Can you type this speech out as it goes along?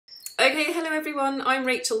Okay, hello everyone. I'm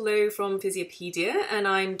Rachael Lowe from Physiopedia, and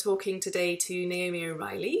I'm talking today to Naomi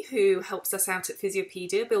O'Reilly, who helps us out at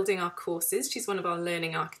Physiopedia building our courses. She's one of our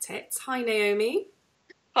learning architects. Hi Naomi.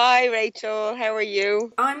 Hi Rachel, how are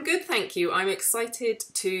you? I'm good, thank you. I'm excited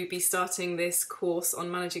to be starting this course on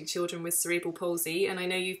managing children with cerebral palsy, and I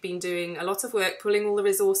know you've been doing a lot of work pulling all the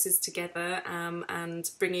resources together and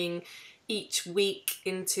bringing each week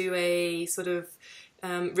into a sort of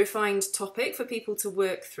refined topic for people to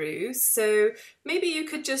work through. So maybe you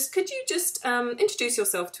could you just introduce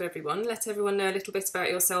yourself to everyone, let everyone know a little bit about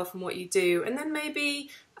yourself and what you do, and then maybe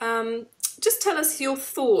just tell us your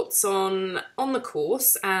thoughts on the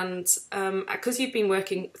course, and because you've been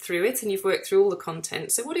working through it and you've worked through all the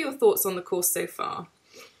content. So what are your thoughts on the course so far?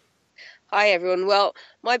 Hi everyone. Well,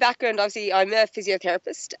 my background, obviously, I'm a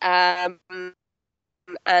physiotherapist.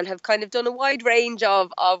 And have kind of done a wide range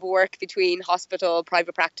of work between hospital,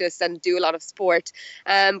 private practice, and do a lot of sport.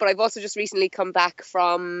 But I've also just recently come back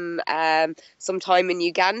from some time in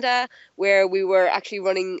Uganda, where we were actually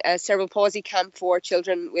running a cerebral palsy camp for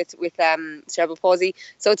children with cerebral palsy.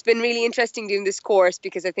 So it's been really interesting doing this course,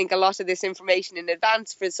 because I think a lot of this information in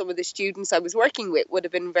advance for some of the students I was working with would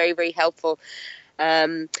have been very, very helpful.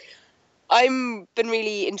 I've been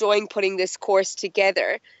really enjoying putting this course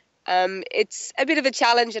together. It's a bit of a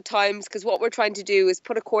challenge at times, because what we're trying to do is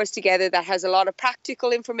put a course together that has a lot of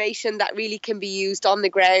practical information that really can be used on the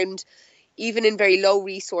ground, even in very low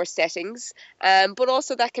resource settings, but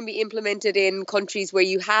also that can be implemented in countries where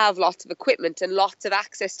you have lots of equipment and lots of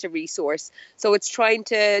access to resource. So it's trying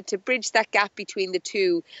to bridge that gap between the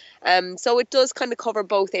two. So it does kind of cover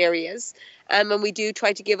both areas. And we do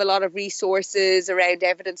try to give a lot of resources around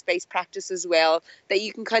evidence-based practice as well, that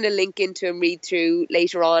you can kind of link into and read through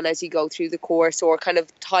later on as you go through the course, or kind of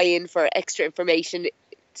tie in for extra information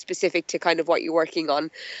specific to kind of what you're working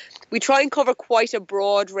on. We try and cover quite a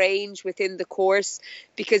broad range within the course,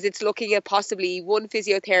 because it's looking at possibly one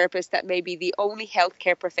physiotherapist that may be the only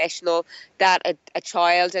healthcare professional that a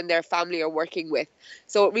child and their family are working with.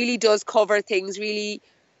 So it really does cover things really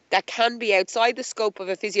that can be outside the scope of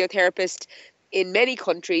a physiotherapist in many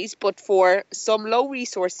countries, but for some low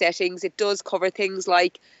resource settings, it does cover things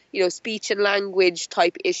like, speech and language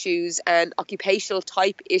type issues and occupational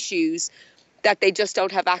type issues that they just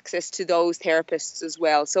don't have access to those therapists as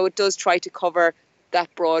well. So it does try to cover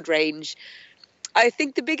that broad range. I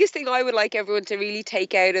think the biggest thing I would like everyone to really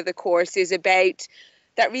take out of the course is about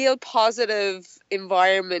that real positive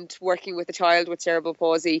environment working with a child with cerebral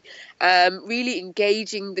palsy, really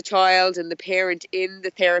engaging the child and the parent in the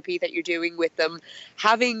therapy that you're doing with them,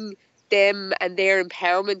 having them and their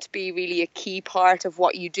empowerment be really a key part of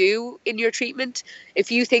what you do in your treatment.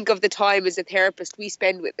 If you think of the time as a therapist we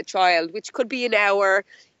spend with the child, which could be an hour,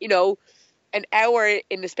 an hour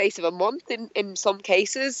in the space of a month in some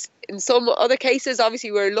cases. In some other cases,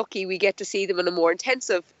 obviously, we're lucky we get to see them in a more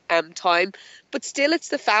intensive time, but still it's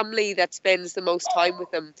the family that spends the most time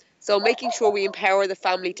with them. So making sure we empower the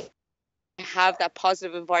family to have that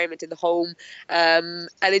positive environment in the home, and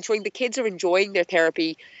ensuring the kids are enjoying their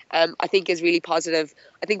therapy, I think is really positive.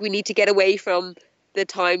 I think we need to get away from the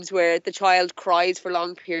times where the child cries for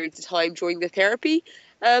long periods of time during the therapy,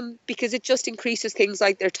 because it just increases things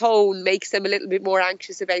like their tone, makes them a little bit more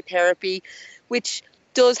anxious about therapy, which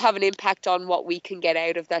does have an impact on what we can get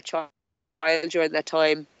out of that child during that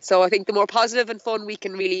time. So I think the more positive and fun we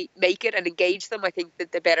can really make it and engage them, I think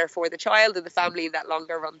that the better for the child and the family in that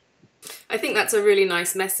longer run. I think that's a really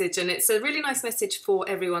nice message, and it's a really nice message for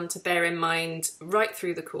everyone to bear in mind right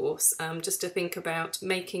through the course, just to think about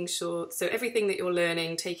making sure, so everything that you're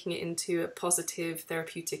learning, taking it into a positive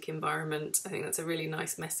therapeutic environment. I think that's a really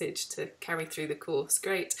nice message to carry through the course.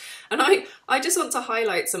 Great. And I just want to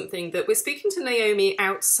highlight something, that we're speaking to Naomi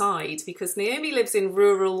outside, because Naomi lives in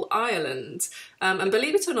rural Ireland, and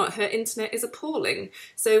believe it or not, her internet is appalling.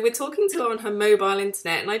 So we're talking to her on her mobile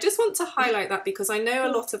internet, and I just want to highlight that, because I know a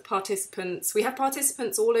lot of we have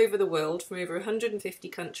participants all over the world from over 150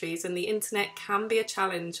 countries, and the internet can be a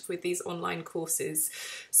challenge with these online courses.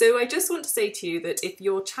 So I just want to say to you that if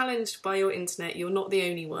you're challenged by your internet, you're not the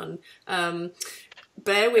only one.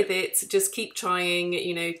 Bear with it, just keep trying,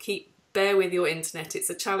 bear with your internet. It's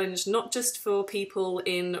a challenge not just for people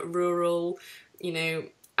in rural,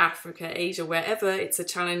 Africa, Asia, wherever. It's a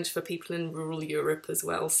challenge for people in rural Europe as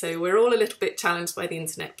well. So we're all a little bit challenged by the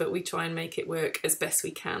internet, but we try and make it work as best we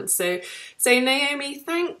can. So Naomi,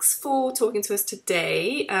 thanks for talking to us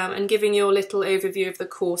today, and giving your little overview of the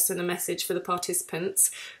course and a message for the participants.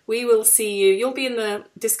 We will see you. You'll be in the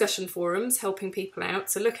discussion forums helping people out,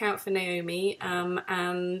 so look out for Naomi,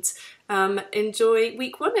 and enjoy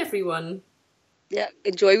week one, everyone. Yeah,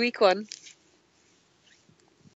 enjoy week one.